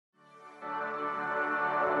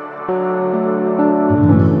Well,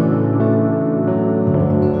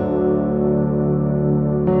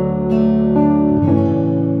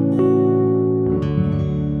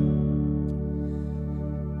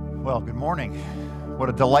 good morning. What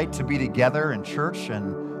a delight to be together in church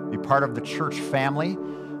and be part of the church family.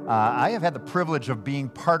 I have had the privilege of being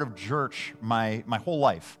part of church my whole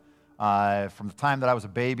life. From the time that I was a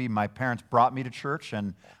baby, my parents brought me to church,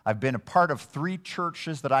 and I've been a part of 3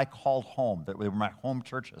 churches that I called home, that were my home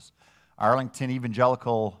churches. Arlington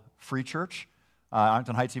Evangelical Free Church,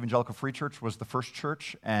 Arlington Heights Evangelical Free Church was the first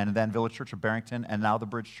church, and then Village Church of Barrington, and now the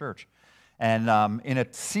Bridge Church. And in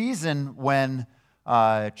a season when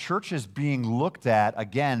church is being looked at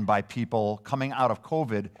again by people coming out of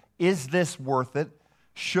COVID. Is this worth it?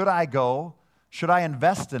 Should I go? Should I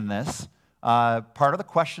invest in this? Part of the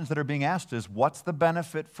questions that are being asked is, what's the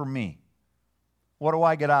benefit for me? What do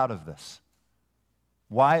I get out of this?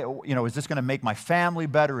 Why, is this going to make my family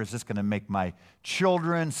better? Is this going to make my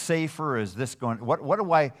children safer? Is this what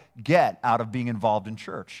do I get out of being involved in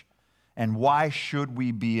church? And why should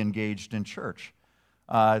we be engaged in church?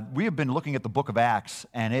 We have been looking at the book of Acts,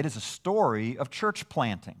 and it is a story of church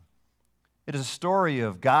planting. It is a story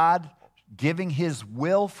of God giving His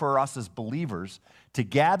will for us as believers to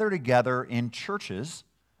gather together in churches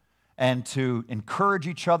and to encourage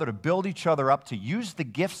each other, to build each other up, to use the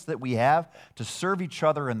gifts that we have to serve each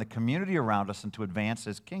other and the community around us and to advance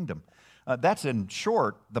His kingdom. That's, in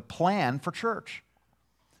short, the plan for church.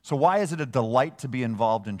 So why is it a delight to be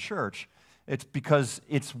involved in church? It's because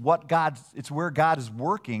it's where God is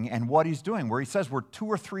working and what He's doing. Where He says, where 2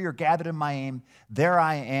 or 3 are gathered in my name, there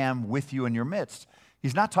I am with you in your midst.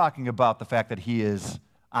 He's not talking about the fact that He is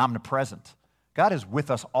omnipresent. God is with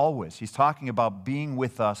us always. He's talking about being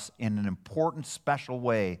with us in an important, special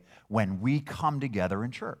way when we come together in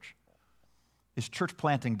church. Is church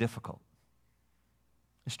planting difficult?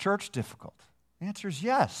 Is church difficult? The answer is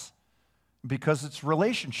yes, because it's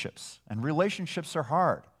relationships, and relationships are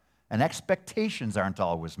hard. And expectations aren't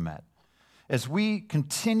always met. As we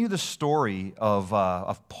continue the story of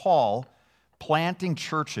Paul planting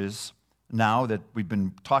churches now that we've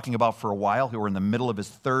been talking about for a while, who are in the middle of his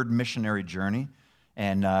 3rd missionary journey,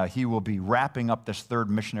 and he will be wrapping up this 3rd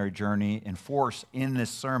missionary journey in force in this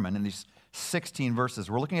sermon, in these 16 verses.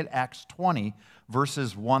 We're looking at Acts 20,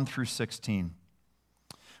 verses 1 through 16.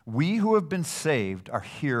 We who have been saved are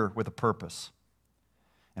here with a purpose.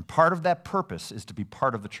 And part of that purpose is to be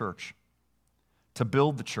part of the church, to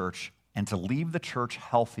build the church, and to leave the church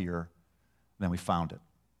healthier than we found it.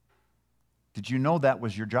 Did you know that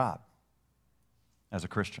was your job as a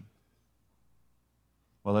Christian?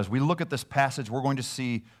 Well, as we look at this passage, we're going to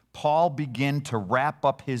see Paul begin to wrap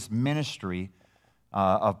up his ministry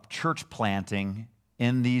of church planting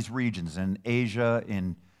in these regions, in Asia,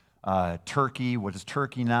 in Turkey, what is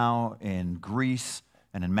Turkey now, in Greece,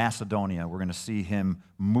 and in Macedonia. We're going to see him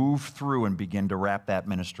move through and begin to wrap that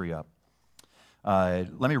ministry up.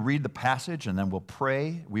 Let me read the passage and then we'll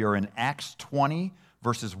pray. We are in Acts 20,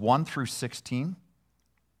 verses 1 through 16.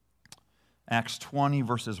 Acts 20,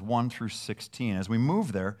 verses 1 through 16. As we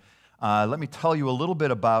move there, let me tell you a little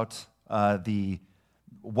bit about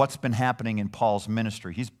what's been happening in Paul's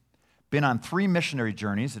ministry. He's been on 3 missionary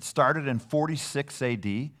journeys. It started in 46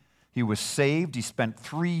 A.D., He was saved. He spent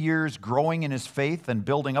 3 years growing in his faith and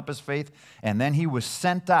building up his faith. And then he was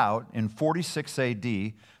sent out in 46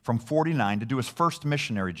 AD from 49 to do his first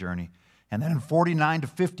missionary journey. And then in 49 to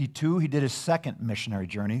 52, he did his second missionary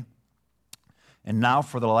journey. And now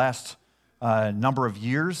for the last number of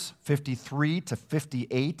years, 53 to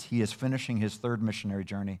 58, he is finishing his third missionary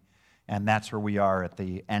journey. And that's where we are at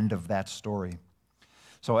the end of that story.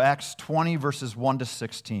 So Acts 20, verses 1 to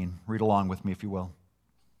 16. Read along with me, if you will.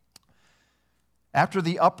 After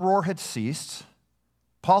the uproar had ceased,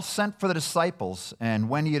 Paul sent for the disciples, and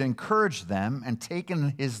when he had encouraged them and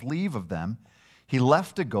taken his leave of them, he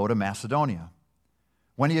left to go to Macedonia.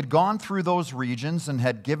 When he had gone through those regions and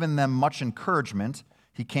had given them much encouragement,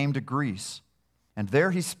 he came to Greece. And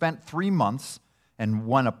there he spent 3 months, and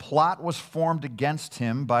when a plot was formed against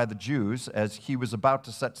him by the Jews as he was about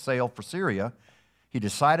to set sail for Syria, he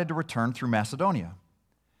decided to return through Macedonia.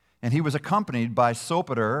 And he was accompanied by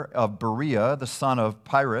Sopater of Berea, the son of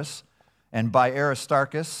Pyrrhus, and by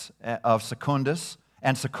Aristarchus of Secundus,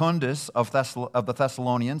 and Secundus of the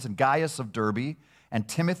Thessalonians, and Gaius of Derbe, and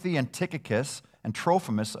Timothy and Tychicus, and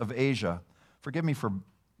Trophimus of Asia. Forgive me for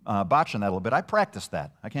botching that a little bit. I practiced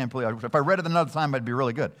that. I can't believe it. If I read it another time, I'd be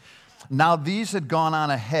really good. Now these had gone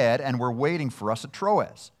on ahead and were waiting for us at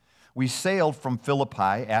Troas. We sailed from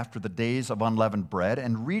Philippi after the days of unleavened bread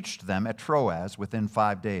and reached them at Troas within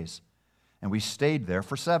 5 days. And we stayed there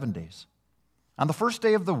for 7 days. On the first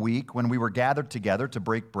day of the week, when we were gathered together to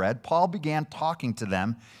break bread, Paul began talking to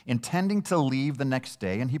them, intending to leave the next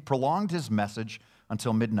day, and he prolonged his message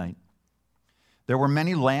until midnight. There were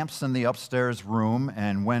many lamps in the upstairs room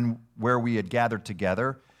and where we had gathered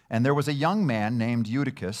together, and there was a young man named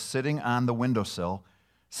Eutychus sitting on the windowsill,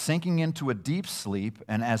 sinking into a deep sleep,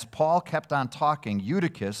 and as Paul kept on talking,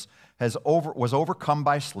 Eutychus was overcome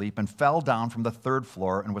by sleep and fell down from the third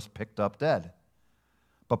floor and was picked up dead.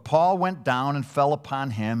 But Paul went down and fell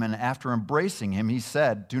upon him, and after embracing him, he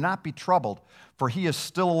said, "Do not be troubled, for he is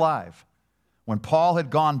still alive." When Paul had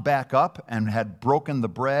gone back up and had broken the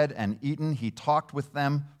bread and eaten, he talked with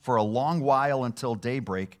them for a long while until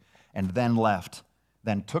daybreak, and then left.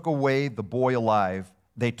 Then took away the boy alive.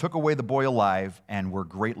 They took away the boy alive and were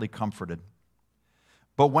greatly comforted.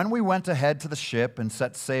 But when we went ahead to the ship and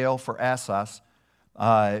set sail for Assos,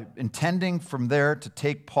 intending from there to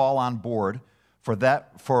take Paul on board, for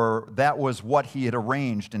that was what he had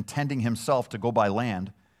arranged, intending himself to go by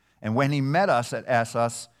land. And when he met us at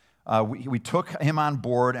Assos, we took him on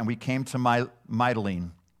board and we came to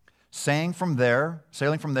Mytilene. Sailing from there,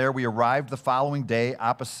 we arrived the following day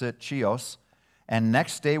opposite Chios, and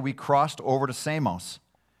next day we crossed over to Samos.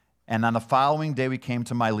 And on the following day we came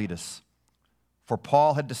to Miletus. For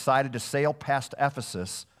Paul had decided to sail past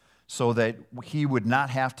Ephesus so that he would not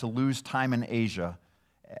have to lose time in Asia,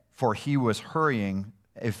 for he was hurrying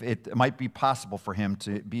if it might be possible for him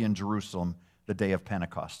to be in Jerusalem the day of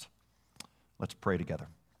Pentecost. Let's pray together.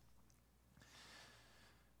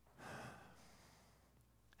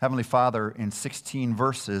 Heavenly Father, in 16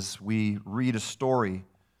 verses, we read a story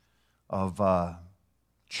of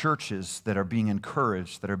churches that are being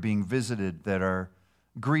encouraged, that are being visited, that are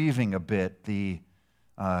grieving a bit the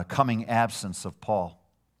coming absence of Paul.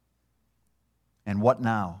 And what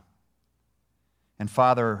now? And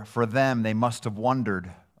Father, for them, they must have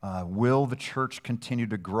wondered, will the church continue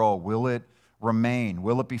to grow? Will it remain?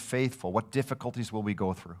 Will it be faithful? What difficulties will we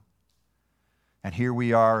go through? And here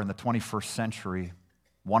we are in the 21st century,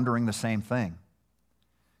 wondering the same thing.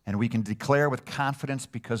 And we can declare with confidence,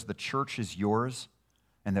 because the church is yours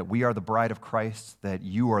and that we are the bride of Christ, that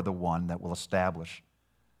you are the one that will establish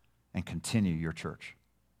and continue your church.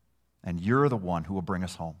 And you're the one who will bring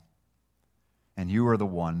us home. And you are the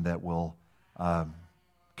one that will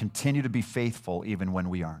continue to be faithful even when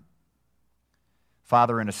we aren't.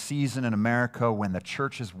 Father, in a season in America when the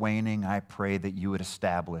church is waning, I pray that you would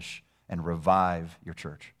establish and revive your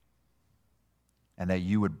church, and that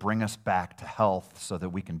you would bring us back to health so that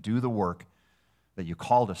we can do the work that you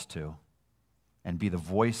called us to and be the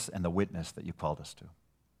voice and the witness that you called us to.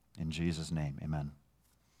 In Jesus' name, amen.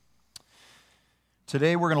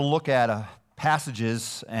 Today we're going to look at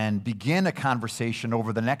passages and begin a conversation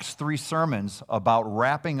over the next 3 sermons about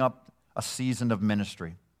wrapping up a season of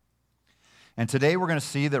ministry. And today we're going to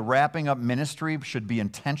see that wrapping up ministry should be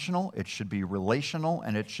intentional, it should be relational,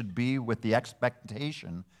 and it should be with the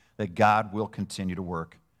expectation that God will continue to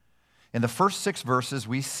work. In the first 6 verses,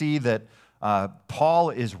 we see that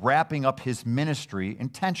Paul is wrapping up his ministry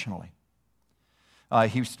intentionally.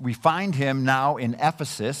 We find him now in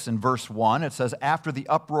Ephesus in verse 1. It says, "After the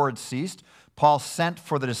uproar had ceased, Paul sent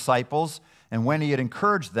for the disciples, and when he had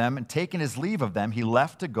encouraged them and taken his leave of them, he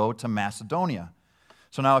left to go to Macedonia."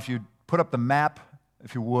 So now if you put up the map,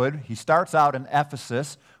 if you would, he starts out in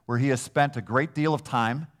Ephesus, where he has spent a great deal of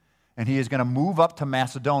time, and he is going to move up to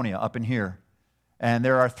Macedonia, up in here. And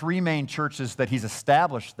there are 3 main churches that he's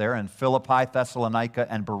established there in Philippi,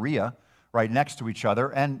 Thessalonica, and Berea, right next to each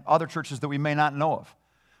other, and other churches that we may not know of.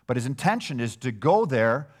 But his intention is to go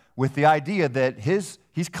there with the idea that he's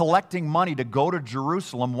collecting money to go to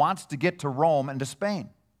Jerusalem, wants to get to Rome and to Spain.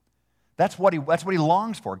 That's what he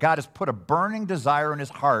longs for. God has put a burning desire in his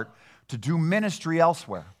heart to do ministry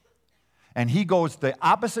elsewhere. And he goes the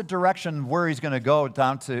opposite direction where he's going to go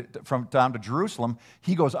down to Jerusalem.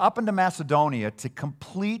 He goes up into Macedonia to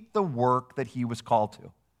complete the work that he was called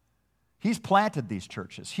to. He's planted these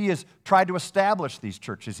churches. He has tried to establish these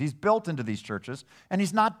churches. He's built into these churches, and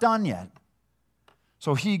he's not done yet.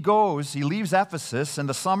 So he leaves Ephesus in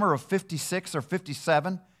the summer of 56 or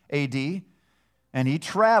 57 AD, and he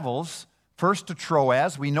travels first to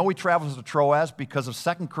Troas. We know he travels to Troas because of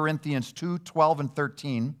 2 Corinthians 2, 12 and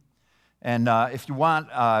 13. And if you want,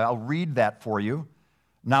 I'll read that for you.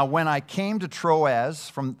 "Now when I came to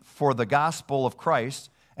Troas for the gospel of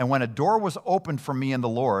Christ, and when a door was opened for me in the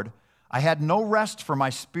Lord, I had no rest for my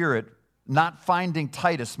spirit, not finding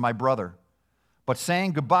Titus my brother. But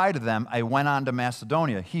saying goodbye to them, I went on to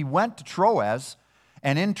Macedonia." He went to Troas,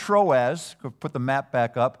 and in Troas, put the map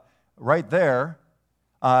back up, right there,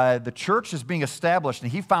 the church is being established,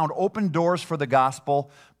 and he found open doors for the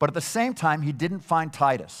gospel, but at the same time, he didn't find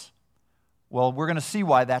Titus. Well, we're going to see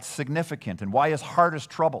why that's significant and why his heart is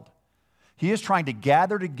troubled. He is trying to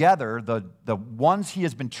gather together the ones he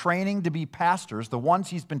has been training to be pastors, the ones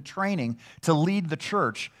he's been training to lead the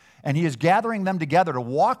church, and he is gathering them together to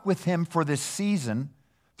walk with him for this season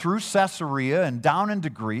through Caesarea and down into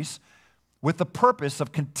Greece with the purpose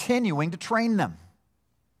of continuing to train them.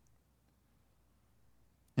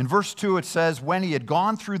 In verse 2, it says, when he had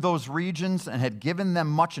gone through those regions and had given them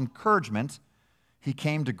much encouragement, he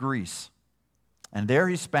came to Greece. And there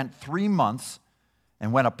he spent 3 months,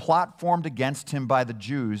 and when a plot formed against him by the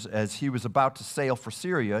Jews as he was about to sail for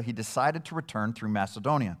Syria, he decided to return through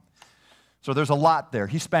Macedonia. So there's a lot there.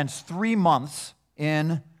 He spends 3 months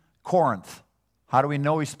in Corinth. How do we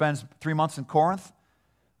know he spends 3 months in Corinth?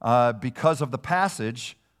 Because of the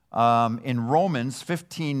passage in Romans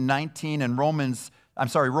 15:19 and Romans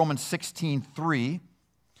 16:3.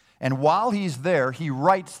 And while he's there, he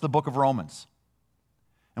writes the book of Romans.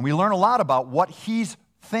 And we learn a lot about what he's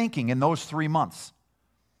thinking in those 3 months.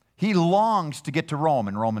 He longs to get to Rome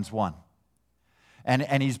in Romans 1.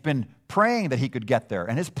 And he's been praying that he could get there.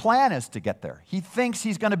 And his plan is to get there. He thinks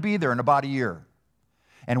he's going to be there in about a year.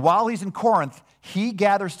 And while he's in Corinth, he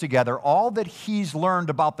gathers together all that he's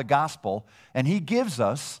learned about the gospel, and he gives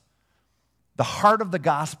us the heart of the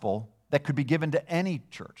gospel that could be given to any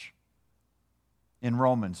church in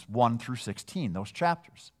Romans 1 through 16, those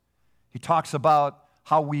chapters. He talks about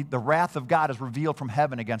how the wrath of God is revealed from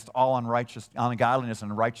heaven against all ungodliness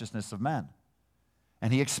and unrighteousness of men.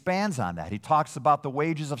 And he expands on that. He talks about the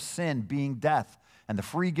wages of sin being death and the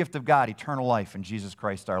free gift of God, eternal life in Jesus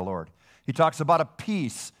Christ our Lord. He talks about a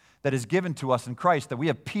peace that is given to us in Christ, that we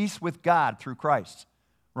have peace with God through Christ,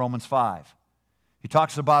 Romans 5. He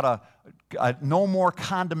talks about a no more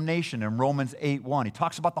condemnation in Romans 8:1. He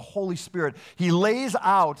talks about the Holy Spirit. He lays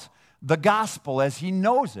out the gospel as he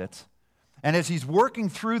knows it, and as he's working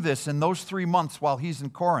through this in those 3 months while he's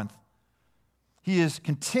in Corinth, he is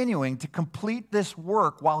continuing to complete this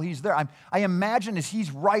work while he's there. I imagine as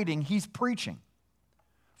he's writing, he's preaching.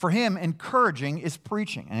 For him, encouraging is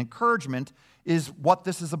preaching, and encouragement is what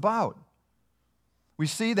this is about. We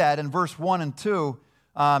see that in verse 1 and 2.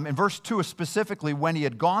 In verse 2 specifically, when he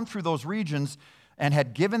had gone through those regions and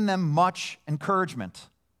had given them much encouragement.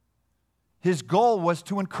 His goal was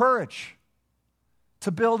to encourage,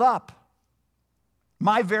 to build up.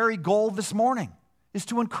 My very goal this morning is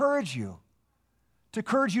to encourage you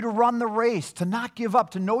to run the race, to not give up,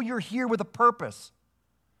 to know you're here with a purpose.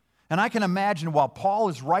 And I can imagine while Paul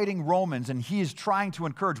is writing Romans and he is trying to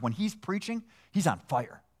encourage, when he's preaching, he's on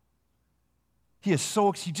fire. He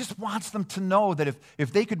just wants them to know that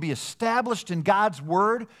if they could be established in God's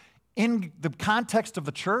word, in the context of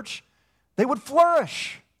the church, they would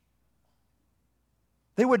flourish.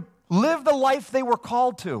 They would live the life they were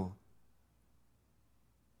called to.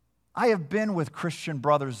 I have been with Christian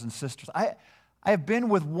brothers and sisters. I have been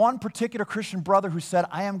with one particular Christian brother who said,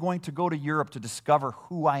 I am going to go to Europe to discover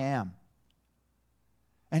who I am.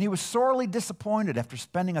 And he was sorely disappointed after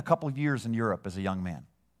spending a couple of years in Europe as a young man.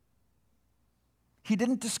 He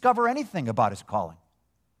didn't discover anything about his calling.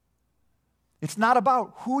 It's not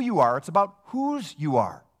about who you are, it's about whose you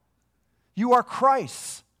are. You are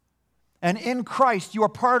Christ's. And in Christ, you are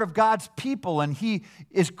part of God's people, and he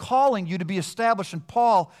is calling you to be established. And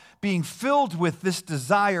Paul, being filled with this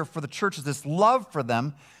desire for the churches, this love for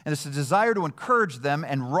them, and this desire to encourage them,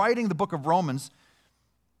 and writing the book of Romans,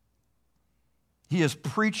 he is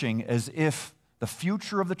preaching as if the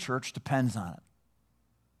future of the church depends on it.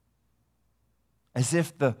 As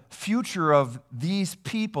if the future of these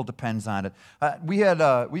people depends on it. We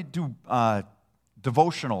do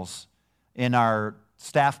devotionals in our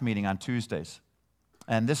staff meeting on Tuesdays.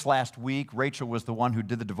 And this last week, Rachel was the one who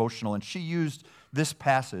did the devotional, and she used this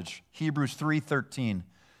passage, Hebrews 3:13.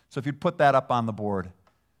 So if you'd put that up on the board.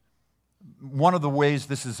 One of the ways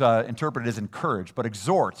this is interpreted is encourage, but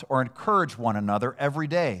exhort or encourage one another every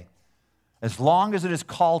day, as long as it is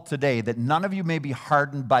called today, that none of you may be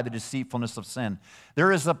hardened by the deceitfulness of sin.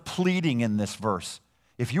 There is a pleading in this verse.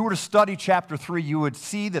 If you were to study chapter 3, you would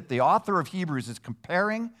see that the author of Hebrews is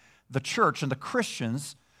comparing the church and the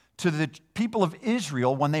Christians to the people of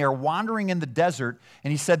Israel when they are wandering in the desert.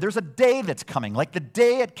 And he said there's a day that's coming, like the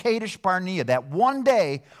day at Kadesh Barnea, that one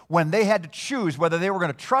day when they had to choose whether they were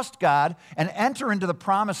going to trust God and enter into the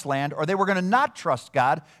promised land, or they were going to not trust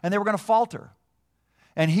God and they were going to falter.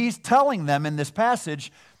 And he's telling them in this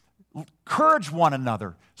passage, encourage one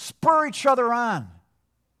another, spur each other on.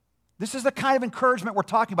 This is the kind of encouragement we're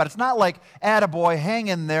talking about. It's not like, attaboy, hang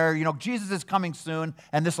in there, Jesus is coming soon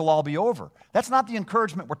and this will all be over. That's not the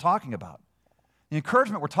encouragement we're talking about. The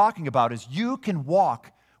encouragement we're talking about is you can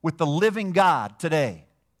walk with the living God today.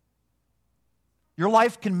 Your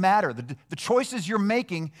life can matter. The choices you're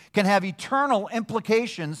making can have eternal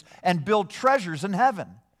implications and build treasures in heaven.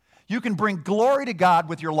 You can bring glory to God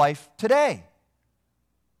with your life today.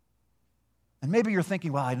 And maybe you're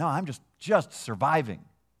thinking, well, I know, I'm just surviving.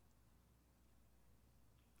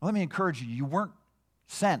 Well, let me encourage you, you weren't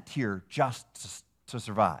sent here just to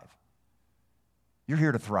survive. You're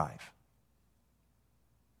here to thrive.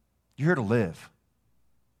 You're here to live.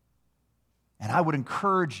 And I would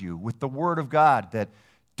encourage you with the Word of God that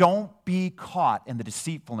don't be caught in the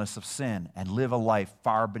deceitfulness of sin and live a life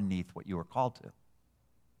far beneath what you are called to.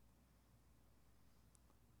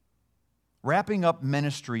 Wrapping up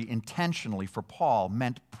ministry intentionally for Paul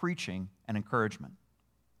meant preaching and encouragement.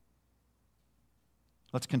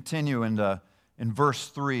 Let's continue in verse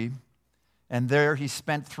 3. And there he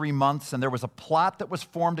spent 3 months, and there was a plot that was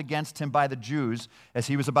formed against him by the Jews as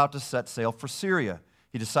he was about to set sail for Syria.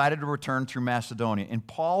 He decided to return through Macedonia. In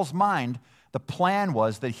Paul's mind, the plan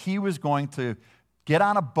was that he was going to get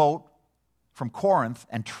on a boat from Corinth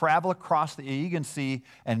and travel across the Aegean Sea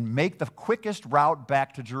and make the quickest route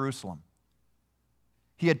back to Jerusalem.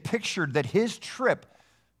 He had pictured that his trip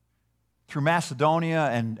through Macedonia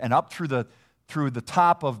and up through the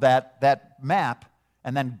top of that map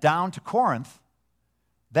and then down to Corinth,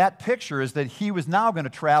 that picture is that he was now going to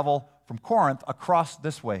travel from Corinth across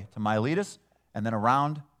this way to Miletus and then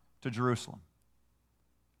around to Jerusalem.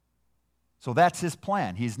 So that's his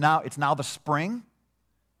plan. It's now the spring,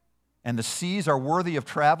 and the seas are worthy of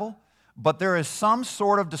travel, but there is some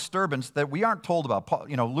sort of disturbance that we aren't told about.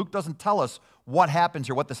 Luke doesn't tell us what happens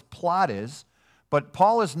here, what this plot is, but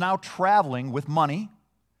Paul is now traveling with money.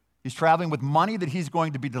 He's traveling with money that he's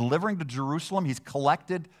going to be delivering to Jerusalem. He's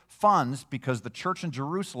collected funds because the church in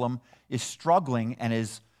Jerusalem is struggling and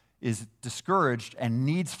is discouraged and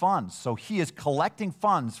needs funds. So he is collecting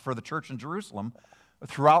funds for the church in Jerusalem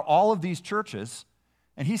throughout all of these churches,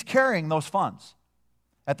 and he's carrying those funds.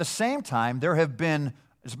 At the same time, there's been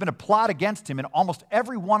a plot against him in almost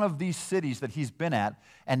every one of these cities that he's been at,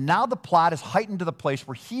 and now the plot is heightened to the place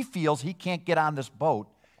where he feels he can't get on this boat.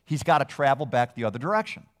 He's got to travel back the other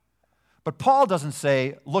direction. But Paul doesn't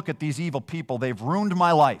say, look at these evil people, they've ruined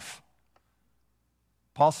my life.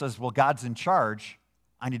 Paul says, well, God's in charge.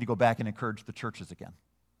 I need to go back and encourage the churches again.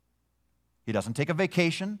 He doesn't take a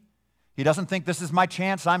vacation. He doesn't think this is my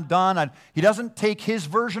chance, I'm done. He doesn't take his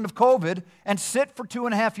version of COVID and sit for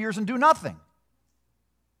 2.5 years and do nothing.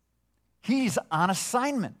 He's on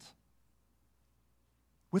assignment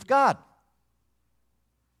with God.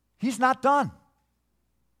 He's not done.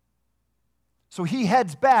 So he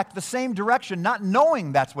heads back the same direction, not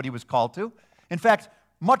knowing that's what he was called to. In fact,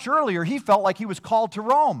 much earlier, he felt like he was called to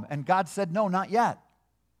Rome, and God said, no, not yet.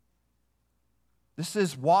 This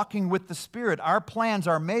is walking with the Spirit. Our plans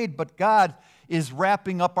are made, but God is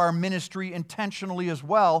wrapping up our ministry intentionally as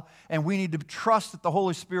well, and we need to trust that the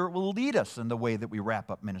Holy Spirit will lead us in the way that we wrap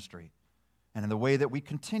up ministry and in the way that we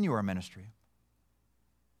continue our ministry.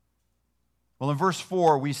 Well, in verse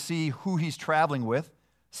 4, we see who he's traveling with.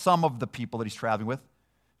 Some of the people that he's traveling with.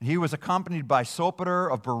 And he was accompanied by Sopater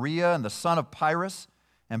of Berea and the son of Pyrrhus,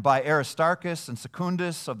 and by Aristarchus and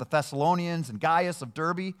Secundus of the Thessalonians, and Gaius of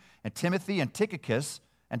Derbe, and Timothy and Tychicus,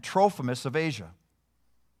 and Trophimus of Asia.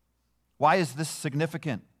 Why is this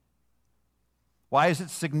significant? Why is it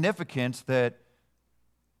significant that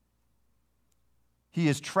he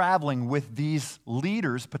is traveling with these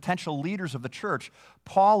leaders, potential leaders of the church?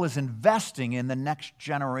 Paul is investing in the next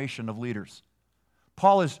generation of leaders.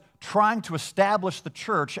 Paul is trying to establish the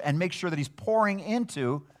church and make sure that he's pouring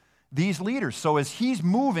into these leaders. So as he's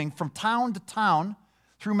moving from town to town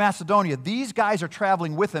through Macedonia, these guys are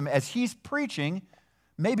traveling with him as he's preaching.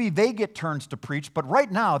 Maybe they get turns to preach, but right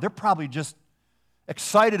now they're probably just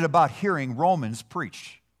excited about hearing Romans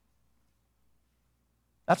preached.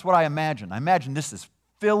 That's what I imagine. I imagine this is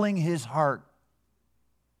filling his heart.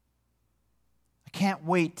 I can't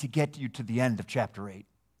wait to get you to the end of chapter 8.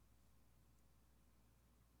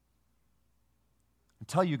 And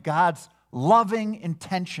tell you God's loving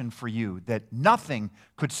intention for you, that nothing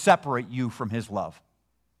could separate you from his love.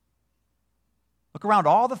 Look around,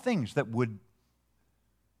 all the things that would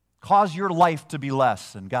cause your life to be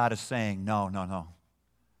less, and God is saying, no, no, no.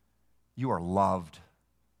 You are loved.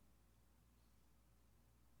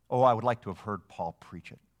 Oh, I would like to have heard Paul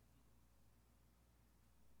preach it.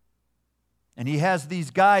 And he has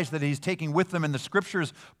these guys that he's taking with him, and the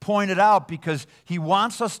scriptures point it out because he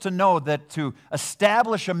wants us to know that to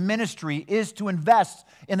establish a ministry is to invest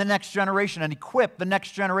in the next generation and equip the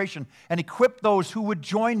next generation and equip those who would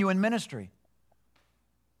join you in ministry.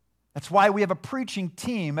 That's why we have a preaching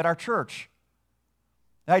team at our church.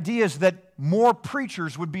 The idea is that more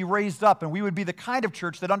preachers would be raised up, and we would be the kind of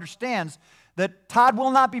church that understands that Todd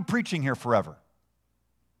will not be preaching here forever.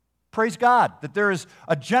 Praise God that there is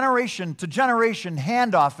a generation-to-generation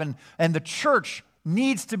handoff, and the church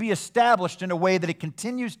needs to be established in a way that it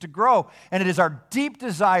continues to grow. And it is our deep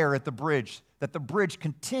desire at the Bridge that the Bridge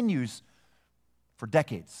continues for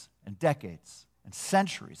decades and decades and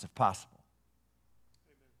centuries if possible.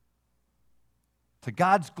 Amen. To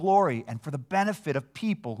God's glory and for the benefit of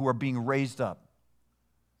people who are being raised up,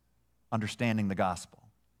 understanding the gospel.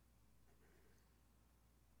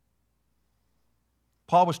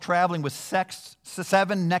 Paul was traveling with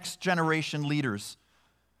 7 next-generation leaders.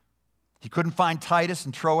 He couldn't find Titus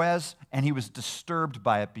in Troas, and he was disturbed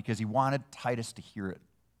by it because he wanted Titus to hear it.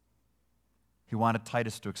 He wanted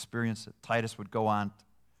Titus to experience it. Titus would go on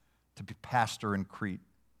to be pastor in Crete.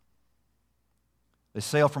 They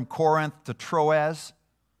sail from Corinth to Troas,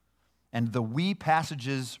 and the we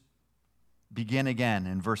passages begin again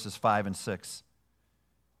in verses 5 and 6.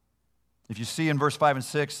 If you see in verse 5 and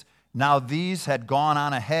 6, now these had gone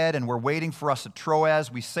on ahead and were waiting for us at Troas.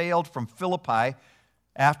 We sailed from Philippi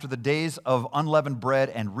after the days of unleavened bread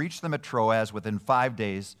and reached them at Troas within 5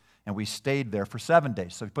 days, and we stayed there for 7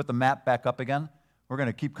 days. So we put the map back up again. We're going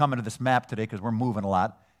to keep coming to this map today because we're moving a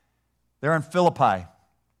lot. They're in Philippi.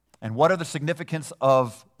 And what are the significance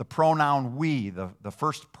of the pronoun we, the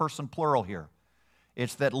first person plural here?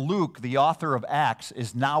 It's that Luke, the author of Acts,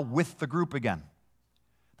 is now with the group again.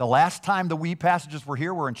 The last time the we passages were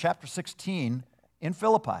here were in chapter 16 in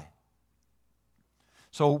Philippi.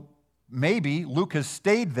 So maybe Luke has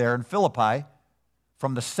stayed there in Philippi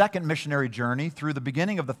from the second missionary journey through the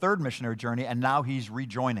beginning of the third missionary journey, and now he's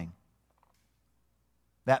rejoining.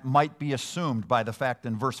 That might be assumed by the fact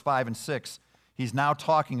in verse 5 and 6, he's now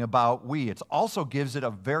talking about we. It also gives it a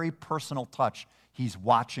very personal touch. He's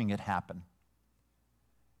watching it happen.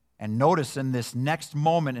 And notice in this next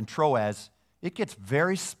moment in Troas, it gets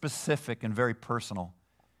very specific and very personal.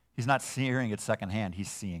 He's not hearing it secondhand, he's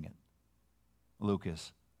seeing it. Luke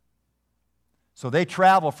is. So they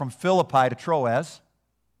travel from Philippi to Troas,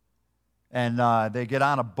 and they get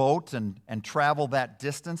on a boat and travel that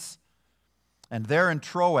distance. And there in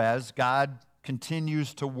Troas, God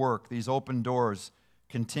continues to work. These open doors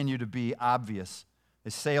continue to be obvious.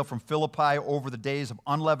 They sail from Philippi over the days of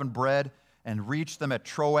unleavened bread and reached them at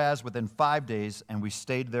Troas within 5 days, and we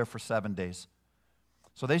stayed there for 7 days.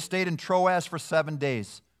 So they stayed in Troas for 7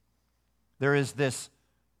 days. There is this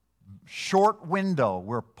short window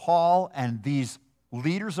where Paul and these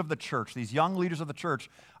leaders of the church, these young leaders of the church,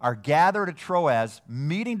 are gathered at Troas,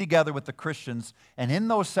 meeting together with the Christians, and in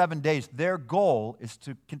those 7 days, their goal is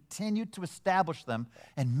to continue to establish them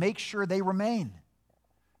and make sure they remain.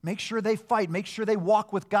 Make sure they fight. Make sure they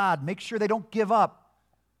walk with God. Make sure they don't give up.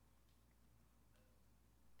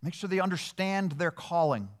 Make sure they understand their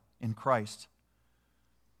calling in Christ.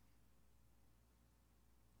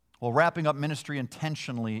 Well, wrapping up ministry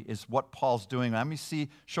intentionally is what Paul's doing. Let me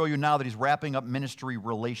show you now that he's wrapping up ministry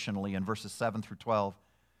relationally in verses 7 through 12.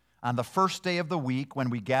 On the first day of the week, when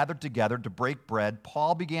we gathered together to break bread,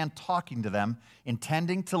 Paul began talking to them,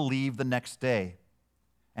 intending to leave the next day.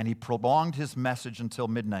 And he prolonged his message until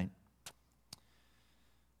midnight.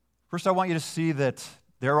 First, I want you to see that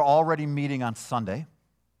they're already meeting on Sunday.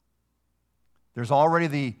 There's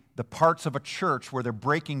already the parts of a church where they're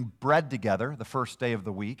breaking bread together the first day of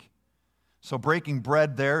the week. So breaking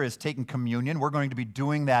bread there is taking communion. We're going to be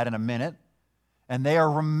doing that in a minute. And they are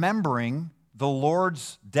remembering the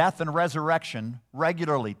Lord's death and resurrection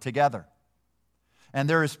regularly together. And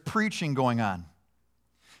there is preaching going on.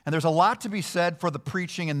 And there's a lot to be said for the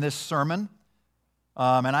preaching in this sermon.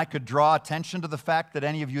 And I could draw attention to the fact that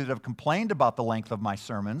any of you that have complained about the length of my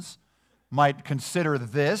sermons might consider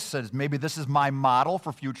this as maybe this is my model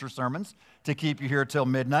for future sermons to keep you here till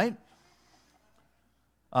midnight.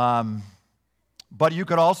 But you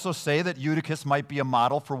could also say that Eutychus might be a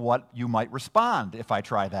model for what you might respond if I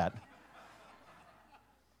try that.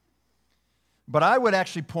 But I would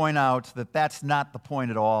actually point out that that's not the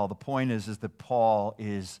point at all. The point is that Paul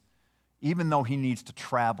is, even though he needs to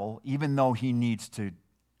travel, even though he needs to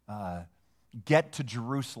get to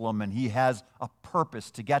Jerusalem and he has a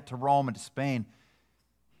purpose to get to Rome and to Spain,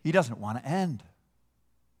 he doesn't want to end.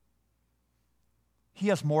 He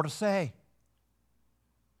has more to say.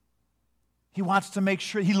 He wants to make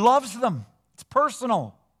sure, he loves them. It's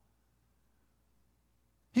personal.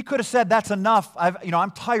 He could have said, that's enough.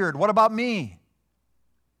 I'm tired. What about me?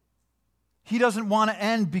 He doesn't want to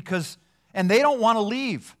end and they don't want to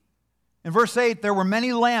leave. In verse 8, there were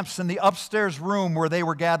many lamps in the upstairs room where they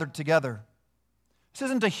were gathered together. This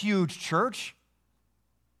isn't a huge church.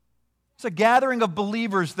 It's a gathering of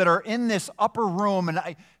believers that are in this upper room. And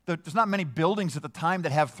there's not many buildings at the time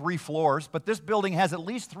that have 3 floors, but this building has at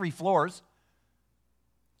least 3 floors.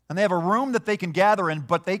 And they have a room that they can gather in,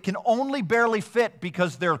 but they can only barely fit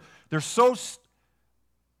because they're so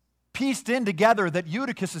pieced in together that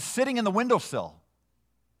Eutychus is sitting in the windowsill.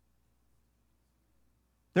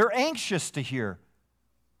 They're anxious to hear.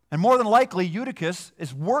 And more than likely, Eutychus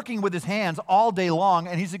is working with his hands all day long,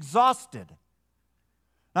 and he's exhausted.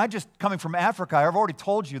 Not just coming from Africa, I've already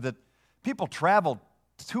told you that people travel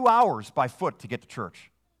 2 hours by foot to get to church.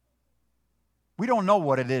 We don't know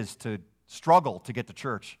what it is to struggle to get to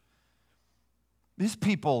church. These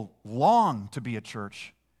people long to be at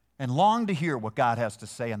church and long to hear what God has to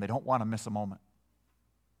say, and they don't want to miss a moment.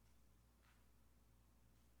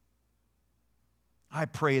 I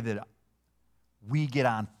pray that we get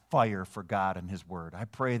on fire for God and His Word. I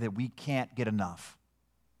pray that we can't get enough.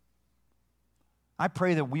 I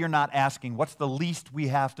pray that we are not asking, what's the least we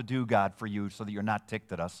have to do, God, for you so that you're not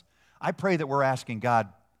ticked at us? I pray that we're asking, God,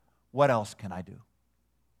 what else can I do?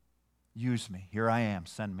 Use me. Here I am.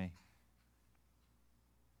 Send me.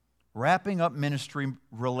 Wrapping up ministry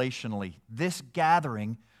relationally, this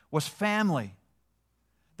gathering was family.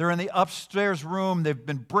 They're in the upstairs room. They've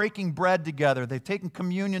been breaking bread together. They've taken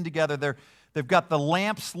communion together. They've got the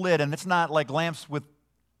lamps lit, and it's not like lamps with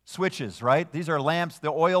switches, right? These are lamps.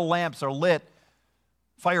 The oil lamps are lit.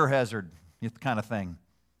 Fire hazard kind of thing.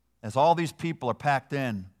 As all these people are packed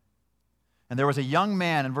in. And there was a young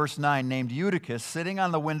man in verse 9 named Eutychus sitting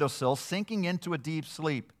on the windowsill, sinking into a deep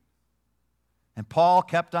sleep. And Paul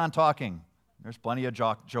kept on talking. There's plenty of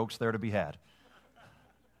jokes there to be had.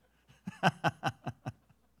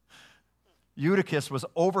 Eutychus was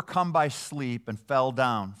overcome by sleep and fell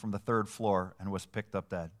down from the 3rd floor and was picked up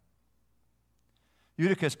dead.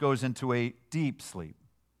 Eutychus goes into a deep sleep.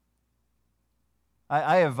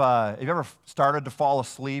 Have you ever started to fall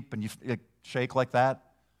asleep and you shake like that?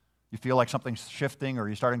 You feel like something's shifting or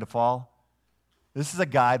you're starting to fall? This is a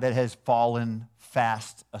guy that has fallen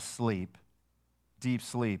fast asleep, deep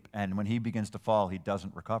sleep, and when he begins to fall, he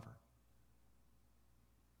doesn't recover.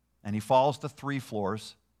 And he falls to 3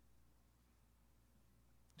 floors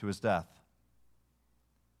to his death.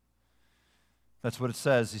 That's what it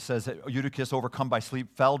says. He says that Eutychus, overcome by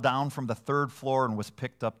sleep, fell down from the 3rd floor and was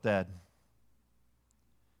picked up dead.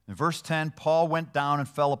 In verse 10, Paul went down and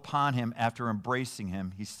fell upon him. After embracing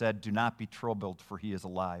him, he said, "Do not be troubled, for he is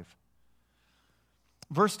alive."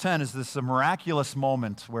 Verse 10 is this miraculous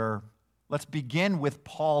moment where let's begin with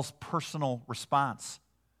Paul's personal response.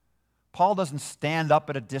 Paul doesn't stand up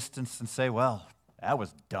at a distance and say, "Well, that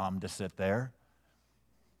was dumb to sit there.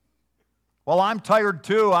 Well, I'm tired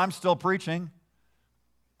too. I'm still preaching."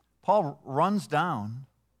 Paul runs down.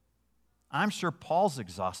 I'm sure Paul's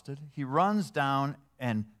exhausted. He runs down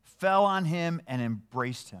and fell on him and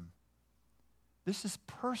embraced him. This is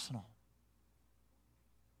personal.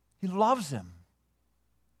 He loves him.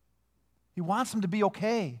 He wants him to be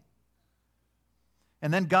okay.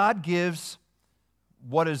 And then God gives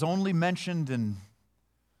what is only mentioned in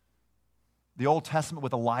the Old Testament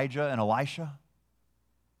with Elijah and Elisha,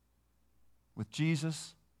 with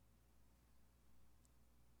Jesus,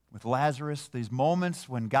 with Lazarus, these moments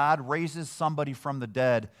when God raises somebody from the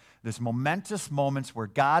dead, these momentous moments where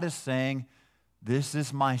God is saying, "This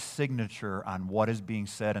is my signature on what is being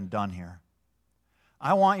said and done here."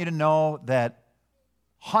 I want you to know that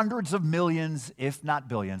hundreds of millions, if not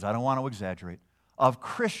billions, I don't want to exaggerate, of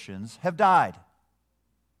Christians have died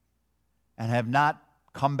and have not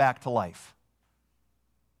come back to life.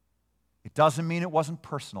 It doesn't mean it wasn't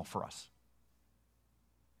personal for us.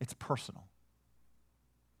 It's personal.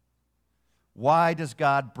 Why does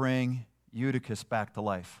God bring Eutychus back to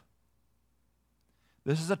life?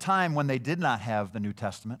 This is a time when they did not have the New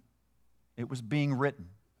Testament. It was being written.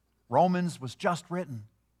 Romans was just written.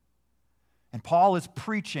 And Paul is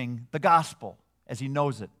preaching the gospel as he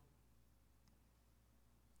knows it.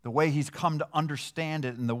 The way he's come to understand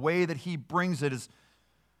it and the way that he brings it is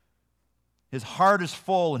his heart is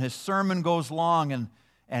full and his sermon goes long and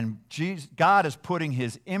God is putting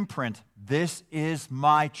his imprint. This is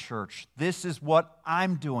my church. This is what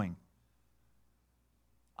I'm doing.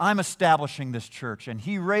 I'm establishing this church. And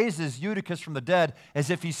he raises Eutychus from the dead as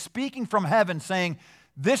if he's speaking from heaven saying,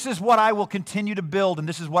 this is what I will continue to build and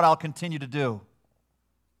this is what I'll continue to do.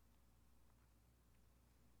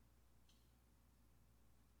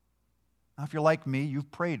 Now, if you're like me, you've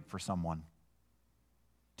prayed for someone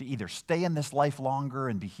to either stay in this life longer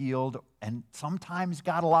and be healed, and sometimes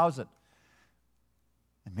God allows it.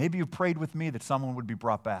 And maybe you've prayed with me that someone would be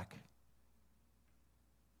brought back.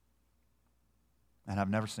 And I've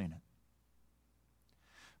never seen it.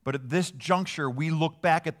 But at this juncture, we look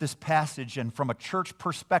back at this passage, and from a church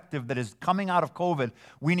perspective that is coming out of COVID,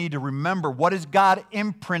 we need to remember, what is God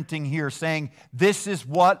imprinting here, saying, this is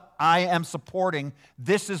what I am supporting,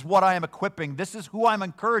 this is what I am equipping, this is who I'm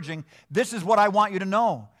encouraging, this is what I want you to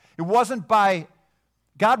know.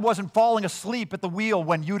 God wasn't falling asleep at the wheel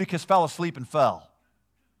when Eutychus fell asleep and fell.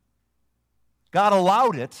 God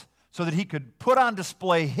allowed it so that he could put on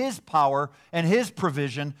display his power and his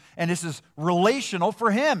provision, and this is relational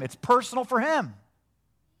for him. It's personal for him.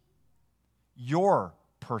 You're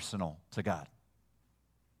personal to God.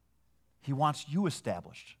 He wants you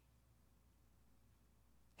established.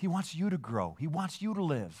 He wants you to grow. He wants you to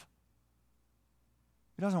live.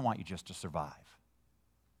 He doesn't want you just to survive.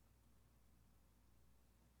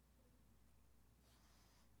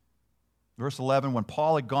 Verse 11, when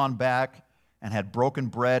Paul had gone back and had broken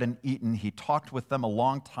bread and eaten, he talked with them a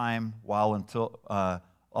long while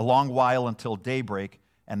until daybreak,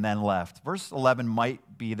 and then left. Verse 11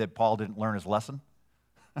 might be that Paul didn't learn his lesson.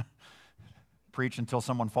 Preach until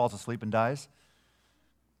someone falls asleep and dies.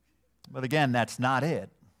 But again, that's not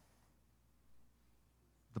it.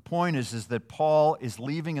 The point is that Paul is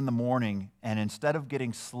leaving in the morning, and instead of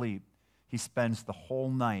getting sleep, he spends the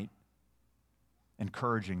whole night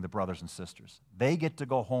encouraging the brothers and sisters. They get to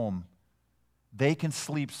go home. They can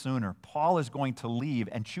sleep sooner. Paul is going to leave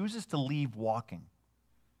and chooses to leave walking,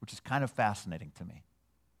 which is kind of fascinating to me.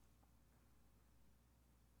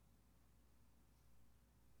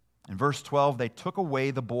 In verse 12, they took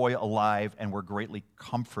away the boy alive and were greatly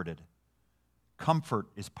comforted. Comfort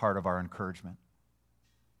is part of our encouragement.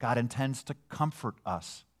 God intends to comfort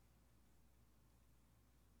us.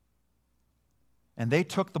 And they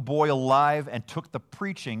took the boy alive and took the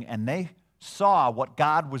preaching, and they saw what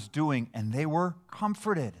God was doing, and they were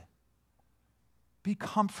comforted. Be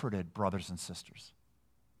comforted, brothers and sisters.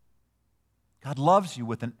 God loves you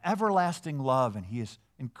with an everlasting love, and he is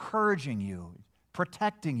encouraging you,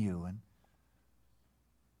 protecting you, and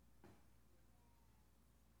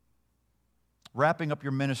wrapping up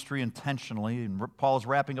your ministry intentionally, and Paul is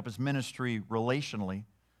wrapping up his ministry relationally.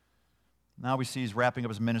 Now we see he's wrapping up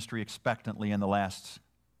his ministry expectantly in the last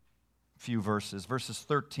few verses. Verses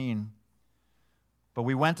 13, but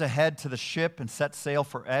we went ahead to the ship and set sail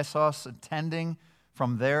for Assos, intending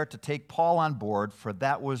from there to take Paul on board, for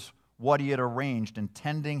that was what he had arranged,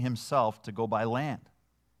 intending himself to go by land.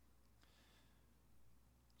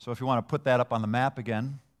 So if you want to put that up on the map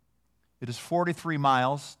again, it is 43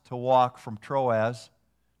 miles to walk from Troas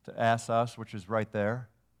to Assos, which is right there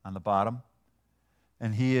on the bottom.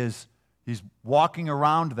 And he's walking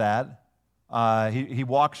around that. He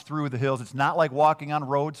walks through the hills. It's not like walking on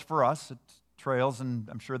roads for us. It's trails, and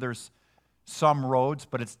I'm sure there's some roads,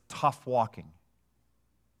 but it's tough walking.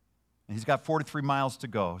 And he's got 43 miles to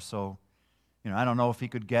go. So, I don't know if he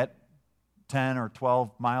could get 10 or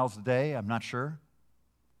 12 miles a day. I'm not sure.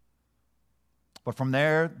 But from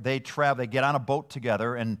there, they get on a boat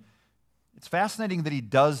together, and it's fascinating that he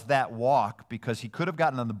does that walk, because he could have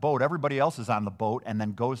gotten on the boat. Everybody else is on the boat and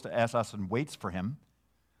then goes to Assos and waits for him.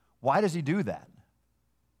 Why does he do that?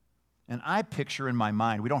 And I picture in my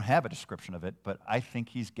mind, we don't have a description of it, but I think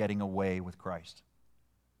he's getting away with Christ.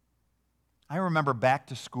 I remember back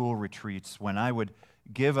to school retreats when I would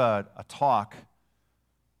give a talk,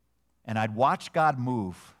 and I'd watch God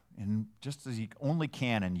move, just as he only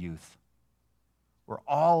can in youth, where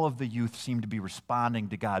all of the youth seem to be responding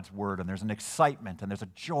to God's word, and there's an excitement, and there's a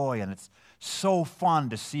joy, and it's so fun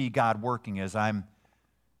to see God working as I'm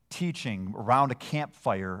teaching around a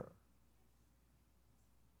campfire.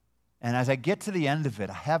 And as I get to the end of it,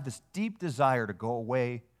 I have this deep desire to go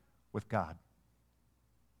away with God.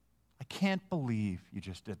 I can't believe you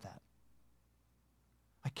just did that.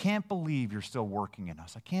 I can't believe you're still working in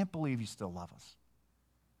us. I can't believe you still love us.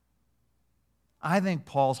 I think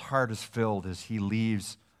Paul's heart is filled as he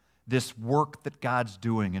leaves this work that God's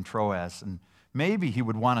doing in Troas. And maybe he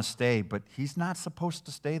would want to stay, but he's not supposed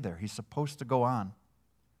to stay there. He's supposed to go on.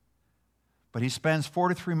 But he spends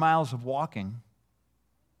 43 miles of walking,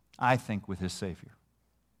 I think, with his Savior.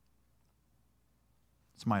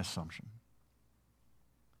 It's my assumption.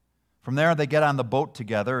 From there, they get on the boat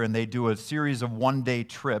together, and they do a series of one-day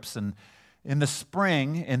trips. And in the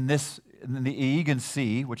spring, in the Aegean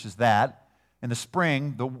Sea, which is that, in the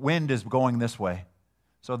spring, the wind is going this way.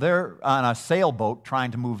 So they're on a sailboat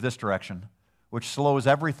trying to move this direction, which slows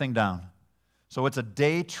everything down. So it's a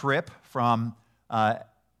day trip from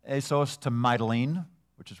Assos to Mytilene,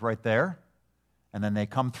 which is right there. And then they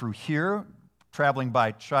come through here, traveling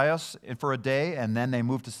by Chios for a day, and then they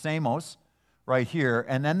move to Samos right here.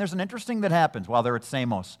 And then there's an interesting that happens while they're at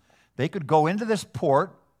Samos. They could go into this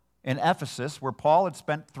port in Ephesus, where Paul had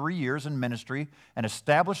spent 3 years in ministry and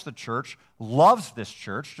established the church, loves this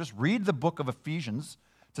church. Just read the book of Ephesians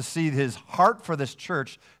to see his heart for this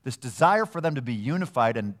church, this desire for them to be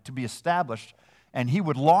unified and to be established. And he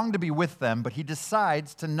would long to be with them, but he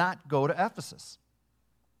decides to not go to Ephesus.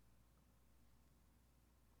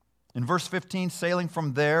 In verse 15, sailing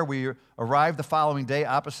from there, we arrived the following day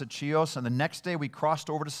opposite Chios, and the next day we crossed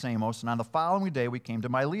over to Samos, and on the following day we came to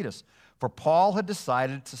Miletus. For Paul had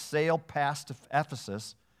decided to sail past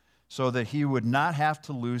Ephesus so that he would not have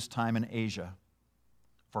to lose time in Asia.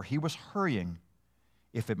 For he was hurrying,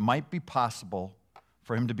 if it might be possible,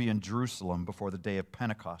 for him to be in Jerusalem before the day of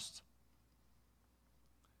Pentecost.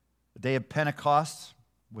 The day of Pentecost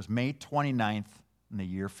was May 29th in the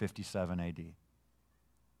year 57 A.D.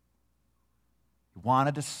 He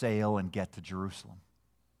wanted to sail and get to Jerusalem.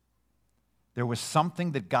 There was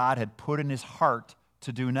something that God had put in his heart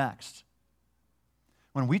to do next.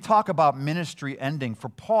 When we talk about ministry ending, for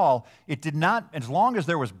Paul, it did not, as long as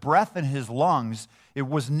there was breath in his lungs, it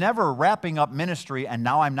was never wrapping up ministry and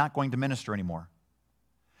now I'm not going to minister anymore.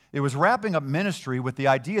 It was wrapping up ministry with the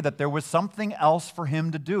idea that there was something else for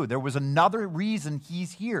him to do. There was another reason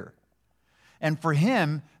he's here. And for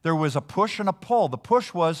him, there was a push and a pull. The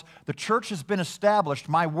push was, the church has been established.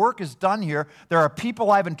 My work is done here. There are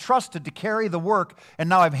people I've entrusted to carry the work, and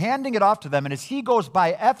now I'm handing it off to them. And as he goes by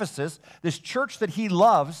Ephesus, this church that he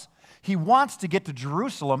loves, he wants to get to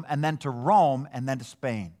Jerusalem and then to Rome and then to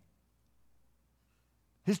Spain.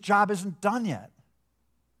 His job isn't done yet.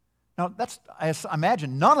 Now, I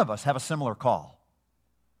imagine none of us have a similar call.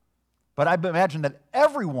 But I imagine that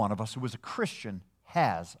every one of us who is a Christian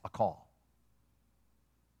has a call.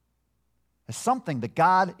 It's something that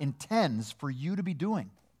God intends for you to be doing.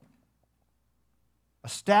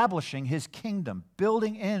 Establishing his kingdom,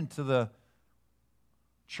 building into the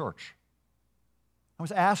church. I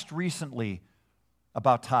was asked recently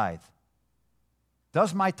about tithe.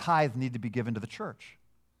 Does my tithe need to be given to the church?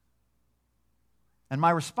 And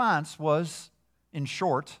my response was, in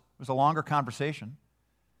short, it was a longer conversation.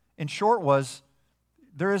 In short was,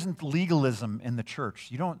 there isn't legalism in the church.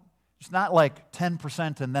 It's not like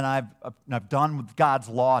 10% and then I've done with God's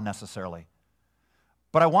law necessarily.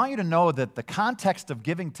 But I want you to know that the context of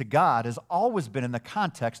giving to God has always been in the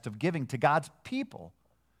context of giving to God's people,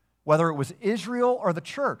 whether it was Israel or the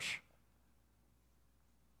church.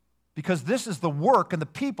 Because this is the work and the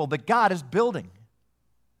people that God is building.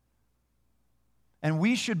 And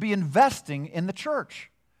we should be investing in the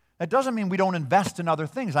church. That doesn't mean we don't invest in other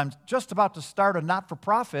things. I'm just about to start a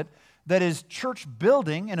not-for-profit that is church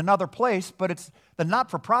building in another place, but the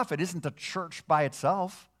not-for-profit isn't a church by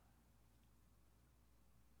itself.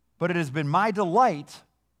 But it has been my delight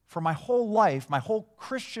for my whole life, my whole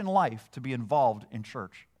Christian life, to be involved in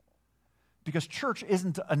church. Because church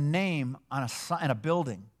isn't a name on a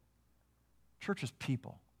building. Church is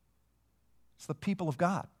people. It's the people of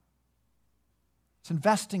God. It's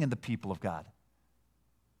investing in the people of God.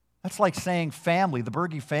 That's like saying family, the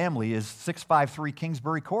Berge family is 653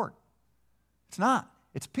 Kingsbury Court. It's not.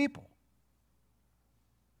 It's people.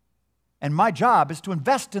 And my job is to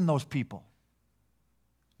invest in those people.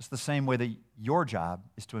 It's the same way that your job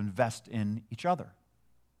is to invest in each other.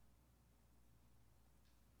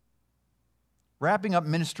 Wrapping up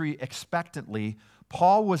ministry expectantly,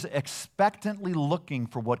 Paul was expectantly looking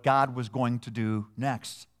for what God was going to do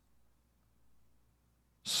next.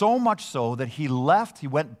 So much so that he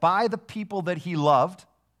went by the people that he loved.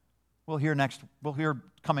 We'll hear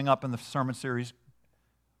coming up in the sermon series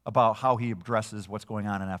about how he addresses what's going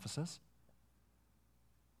on in Ephesus.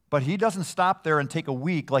 But he doesn't stop there and take a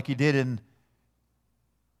week like he did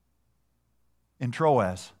in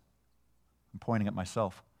Troas. I'm pointing at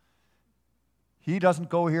myself. He doesn't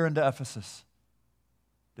go here into Ephesus.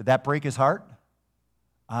 Did that break his heart?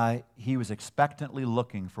 He was expectantly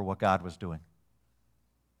looking for what God was doing.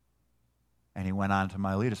 And he went on to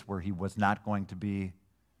Miletus, where he was not going to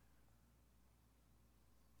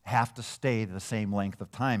have to stay the same length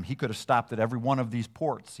of time. He could have stopped at every one of these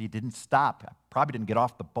ports. He didn't stop. Probably didn't get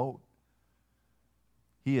off the boat.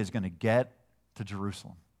 He is going to get to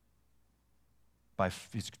Jerusalem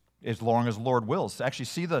as long as the Lord wills. Actually,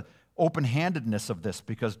 see the open-handedness of this,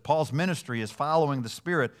 because Paul's ministry is following the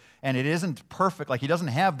Spirit, and it isn't perfect. Like, he doesn't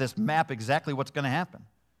have this map exactly what's going to happen.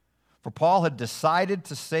 For Paul had decided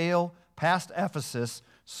to sail past Ephesus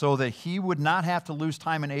so that he would not have to lose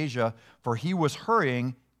time in Asia, for he was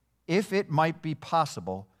hurrying, if it might be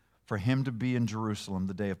possible for him to be in Jerusalem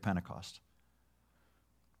the day of Pentecost.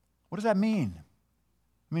 What does that mean?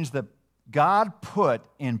 It means that God put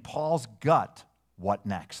in Paul's gut, what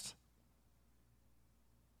next?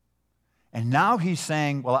 And now he's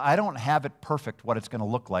saying, well, I don't have it perfect what it's going to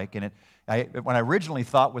look like. And what I originally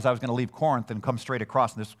thought was I was going to leave Corinth and come straight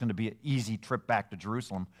across, and this was going to be an easy trip back to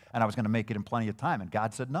Jerusalem, and I was going to make it in plenty of time. And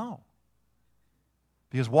God said no.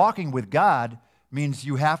 Because walking with God means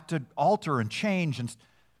you have to alter and change. And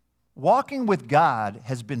walking with God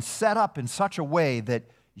has been set up in such a way that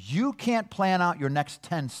you can't plan out your next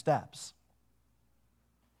 10 steps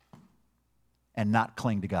and not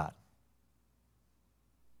cling to God.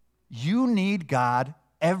 You need God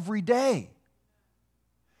every day.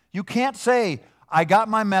 You can't say, I got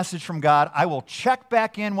my message from God, I will check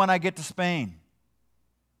back in when I get to Spain.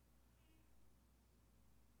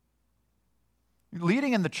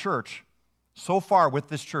 Leading in the church so far with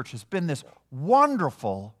this church has been this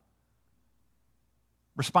wonderful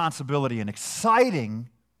responsibility and exciting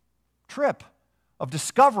trip of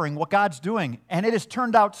discovering what God's doing, and it has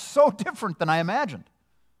turned out so different than I imagined.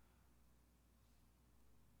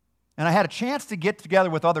 And I had a chance to get together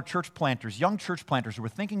with other church planters, young church planters who were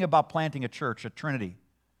thinking about planting a church at Trinity.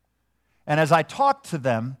 And as I talked to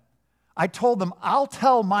them, I told them, I'll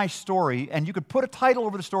tell my story, and you could put a title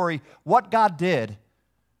over the story, What God Did,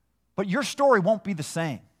 but your story won't be the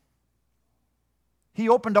same. He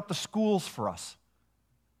opened up the schools for us.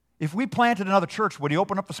 If we planted another church, would he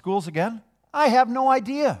open up the schools again? I have no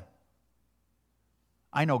idea.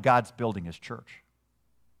 I know God's building his church.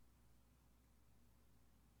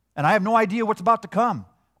 And I have no idea what's about to come.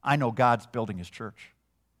 I know God's building his church,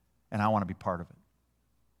 and I want to be part of it.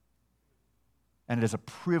 And it is a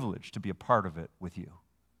privilege to be a part of it with you.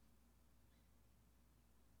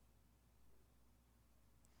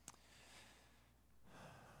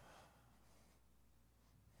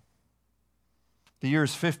 The year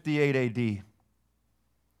is 58 AD.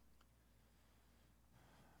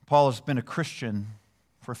 Paul has been a Christian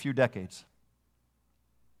for a few decades.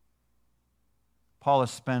 Paul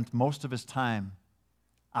has spent most of his time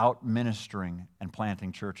out ministering and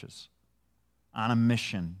planting churches on a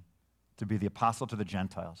mission to be the apostle to the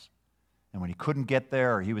Gentiles. And when he couldn't get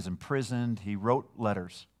there or he was imprisoned, he wrote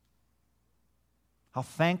letters. How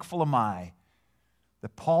thankful am I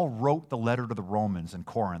that Paul wrote the letter to the Romans in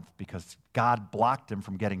Corinth because God blocked him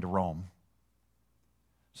from getting to Rome,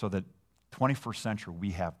 so that 21st century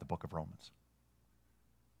we have the book of Romans.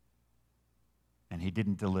 And he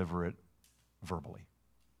didn't deliver it verbally.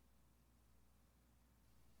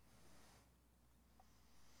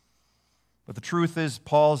 But the truth is,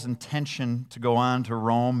 Paul's intention to go on to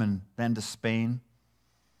Rome and then to Spain,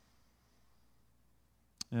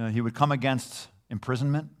 he would come against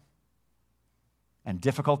imprisonment and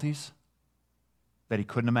difficulties that he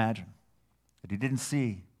couldn't imagine, that he didn't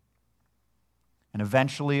see. And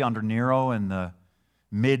eventually, under Nero in the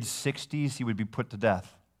mid-60s, he would be put to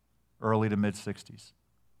death, early to mid-60s.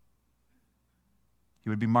 He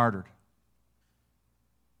would be martyred.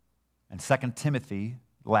 And 2 Timothy,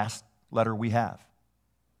 the last letter we have.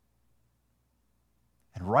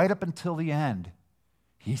 And right up until the end,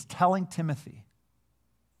 he's telling Timothy,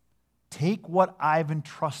 take what I've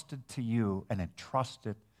entrusted to you and entrust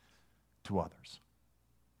it to others.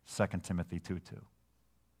 2 Timothy 2:2.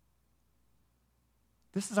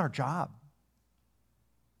 This is our job.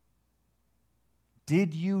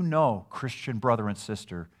 Did you know, Christian brother and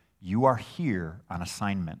sister, you are here on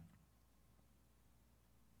assignment.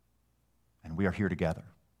 And we are here together.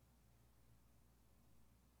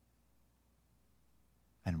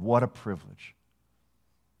 And what a privilege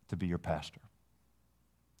to be your pastor.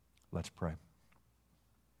 Let's pray.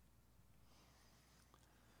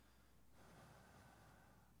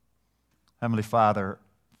 Heavenly Father,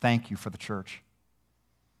 thank you for the church.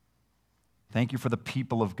 Thank you for the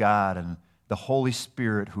people of God and the Holy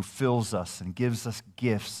Spirit who fills us and gives us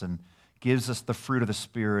gifts and gives us the fruit of the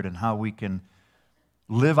Spirit and how we can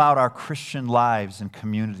live out our Christian lives in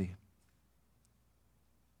community.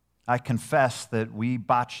 I confess that we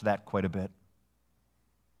botch that quite a bit.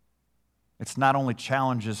 It's not only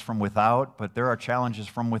challenges from without, but there are challenges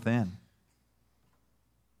from within.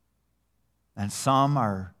 And some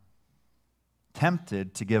are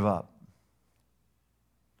tempted to give up.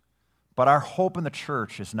 But our hope in the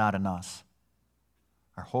church is not in us.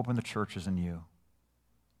 Our hope in the church is in you.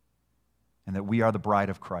 And that we are the bride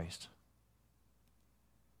of Christ.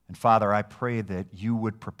 And Father, I pray that you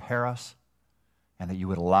would prepare us and that you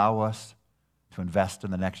would allow us to invest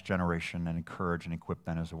in the next generation and encourage and equip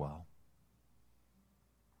them as well.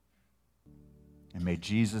 And may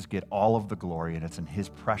Jesus get all of the glory, and it's in his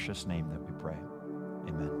precious name that we pray.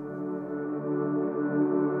 Amen.